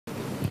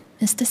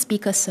Mr.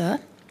 Speaker, sir,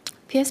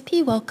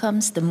 PSP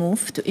welcomes the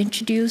move to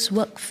introduce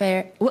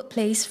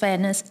workplace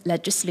fairness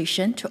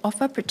legislation to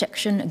offer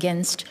protection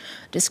against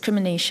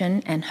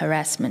discrimination and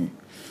harassment.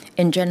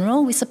 In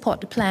general, we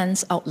support the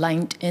plans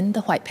outlined in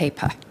the white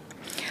paper.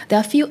 There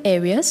are a few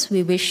areas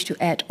we wish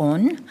to add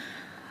on.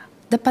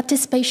 The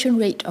participation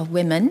rate of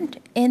women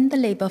in the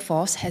labour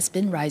force has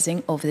been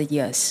rising over the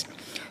years.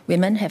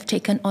 Women have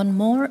taken on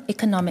more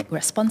economic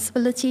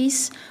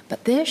responsibilities,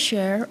 but their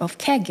share of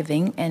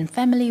caregiving and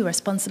family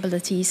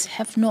responsibilities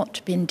have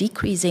not been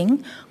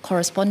decreasing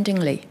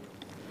correspondingly.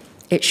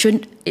 It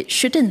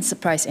shouldn't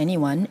surprise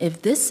anyone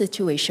if this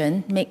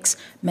situation makes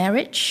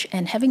marriage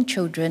and having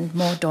children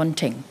more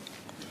daunting.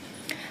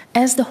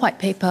 As the white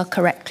paper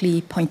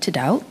correctly pointed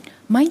out,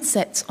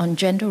 mindsets on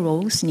gender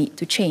roles need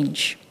to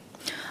change.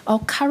 Our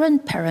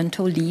current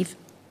parental leave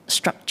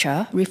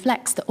structure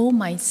reflects the old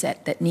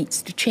mindset that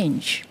needs to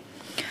change.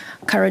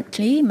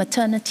 Currently,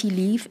 maternity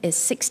leave is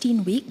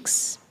 16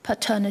 weeks,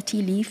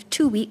 paternity leave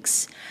 2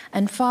 weeks,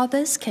 and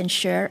fathers can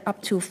share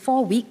up to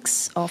 4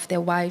 weeks of their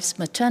wife's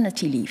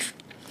maternity leave.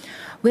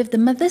 With the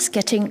mothers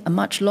getting a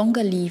much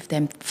longer leave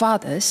than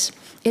fathers,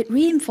 it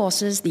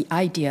reinforces the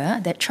idea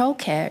that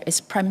childcare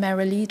is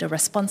primarily the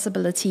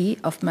responsibility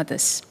of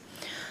mothers.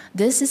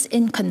 This is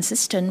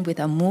inconsistent with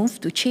our move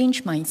to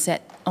change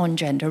mindset on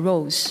gender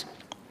roles.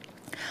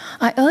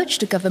 I urge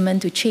the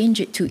government to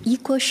change it to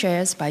equal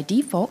shares by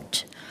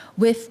default,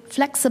 with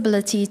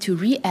flexibility to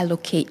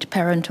reallocate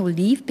parental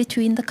leave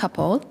between the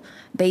couple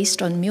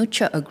based on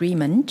mutual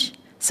agreement,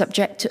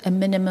 subject to a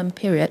minimum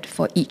period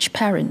for each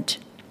parent.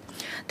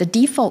 The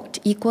default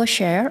equal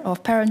share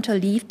of parental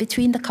leave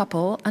between the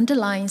couple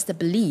underlines the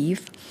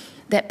belief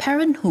that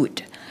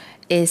parenthood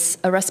is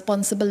a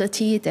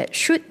responsibility that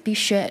should be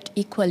shared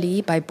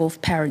equally by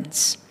both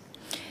parents.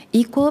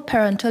 Equal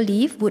parental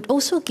leave would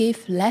also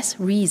give less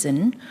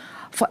reason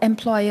for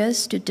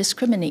employers to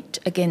discriminate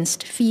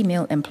against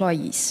female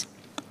employees.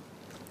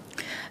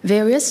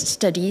 Various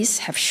studies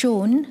have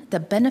shown the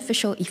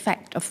beneficial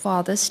effect of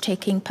fathers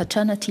taking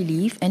paternity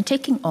leave and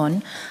taking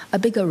on a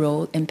bigger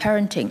role in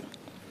parenting.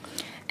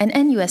 An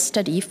NUS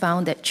study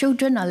found that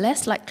children are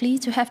less likely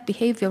to have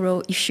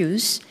behavioral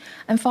issues,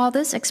 and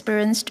fathers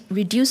experienced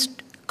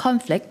reduced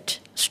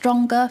conflict,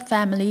 stronger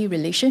family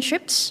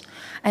relationships,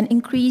 and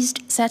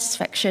increased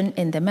satisfaction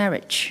in their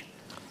marriage.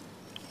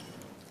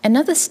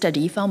 Another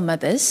study found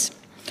mothers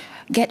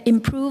get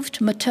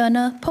improved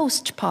maternal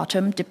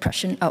postpartum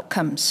depression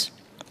outcomes.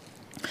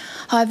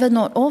 However,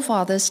 not all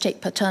fathers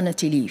take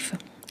paternity leave.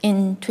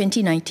 In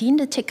 2019,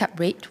 the take-up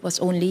rate was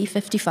only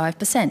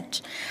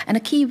 55%, and a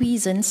key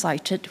reason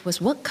cited was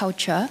work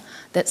culture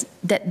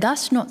that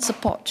does not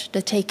support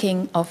the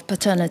taking of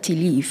paternity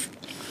leave.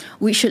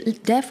 We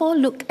should therefore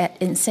look at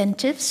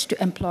incentives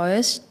to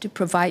employers to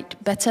provide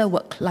better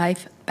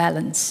work-life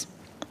balance.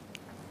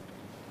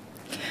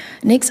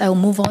 Next, I will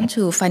move on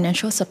to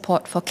financial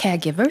support for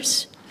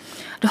caregivers.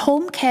 The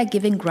home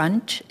caregiving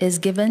grant is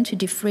given to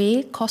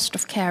defray cost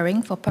of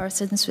caring for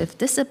persons with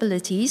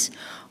disabilities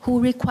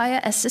who require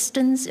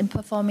assistance in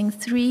performing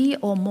 3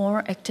 or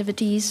more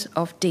activities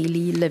of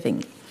daily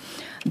living.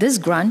 This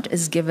grant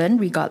is given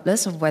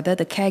regardless of whether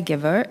the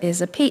caregiver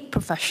is a paid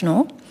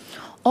professional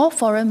or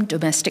foreign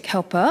domestic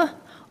helper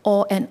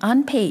or an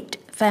unpaid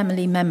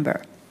family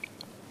member.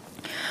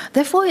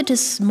 Therefore, it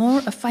is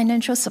more a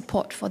financial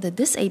support for the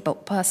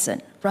disabled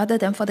person rather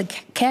than for the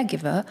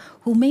caregiver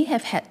who may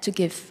have had to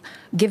give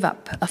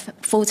up a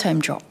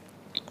full-time job.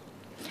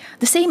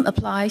 The same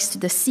applies to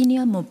the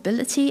Senior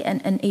Mobility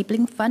and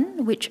Enabling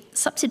Fund, which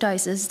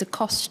subsidizes the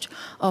cost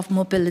of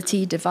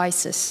mobility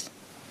devices.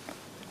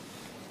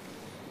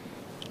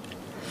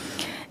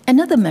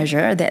 Another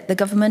measure that the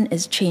government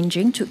is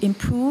changing to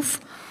improve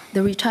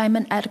the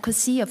retirement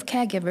adequacy of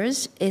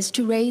caregivers is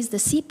to raise the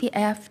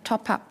CPF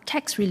top-up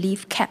tax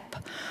relief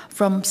cap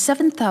from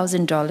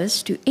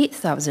 $7,000 to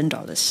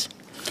 $8,000.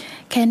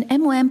 Can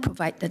MOM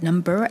provide the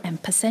number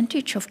and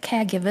percentage of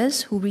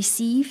caregivers who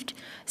received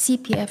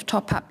CPF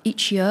top-up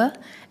each year,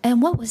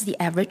 and what was the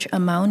average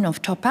amount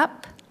of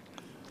top-up?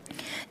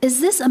 Is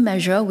this a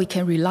measure we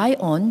can rely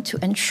on to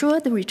ensure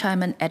the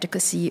retirement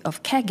adequacy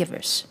of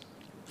caregivers?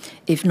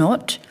 If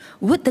not,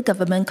 would the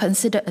government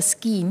consider a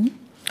scheme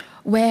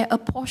where a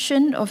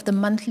portion of the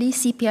monthly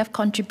CPF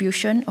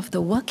contribution of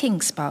the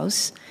working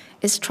spouse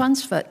is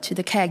transferred to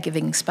the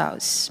caregiving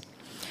spouse?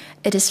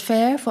 It is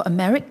fair for a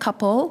married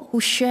couple who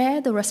share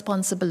the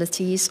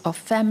responsibilities of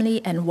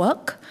family and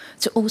work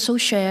to also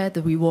share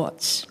the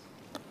rewards.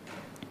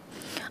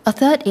 A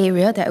third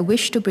area that I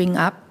wish to bring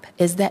up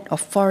is that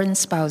of foreign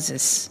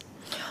spouses.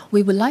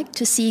 We would like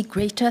to see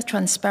greater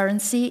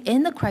transparency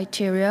in the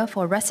criteria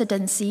for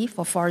residency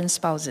for foreign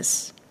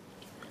spouses.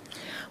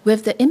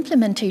 With the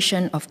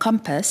implementation of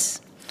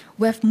Compass,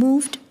 we have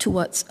moved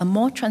towards a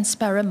more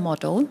transparent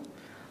model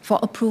for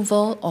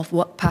approval of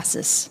work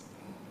passes.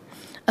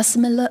 A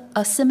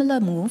similar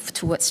move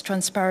towards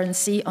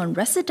transparency on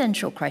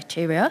residential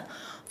criteria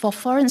for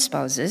foreign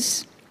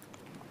spouses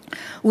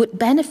would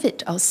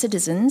benefit our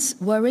citizens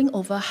worrying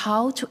over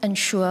how to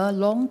ensure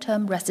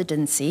long-term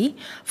residency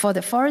for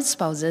the foreign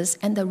spouses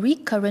and the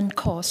recurrent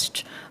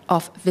cost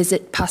of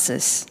visit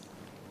passes.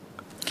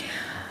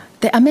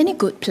 There are many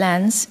good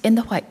plans in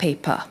the white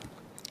paper.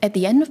 At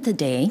the end of the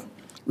day,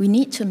 we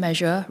need to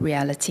measure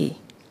reality.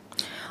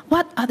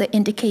 What are the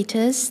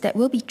indicators that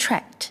will be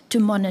tracked to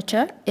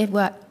monitor if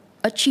we're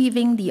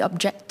achieving the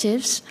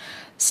objectives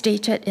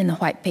stated in the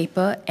white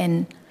paper,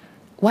 and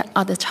what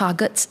are the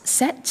targets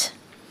set?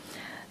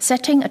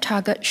 Setting a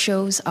target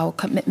shows our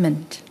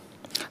commitment.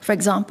 For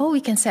example,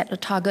 we can set a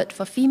target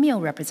for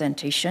female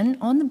representation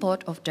on the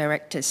board of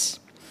directors.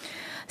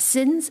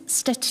 Since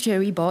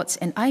statutory boards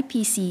and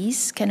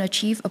IPCs can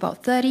achieve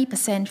about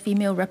 30%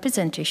 female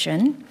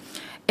representation,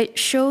 it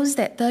shows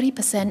that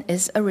 30%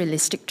 is a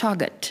realistic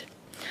target.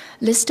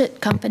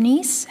 Listed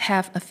companies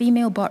have a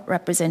female board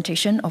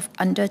representation of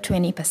under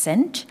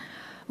 20%.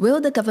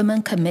 Will the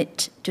government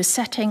commit to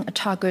setting a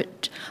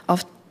target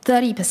of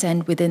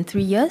 30% within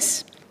 3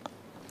 years?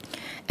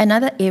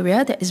 Another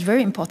area that is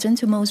very important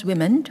to most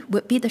women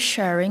would be the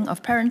sharing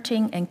of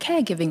parenting and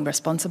caregiving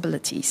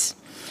responsibilities.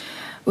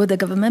 Will the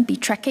government be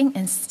tracking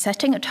and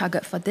setting a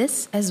target for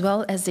this, as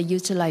well as the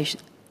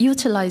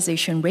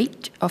utilization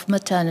rate of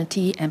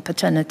maternity and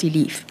paternity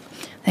leave?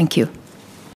 Thank you.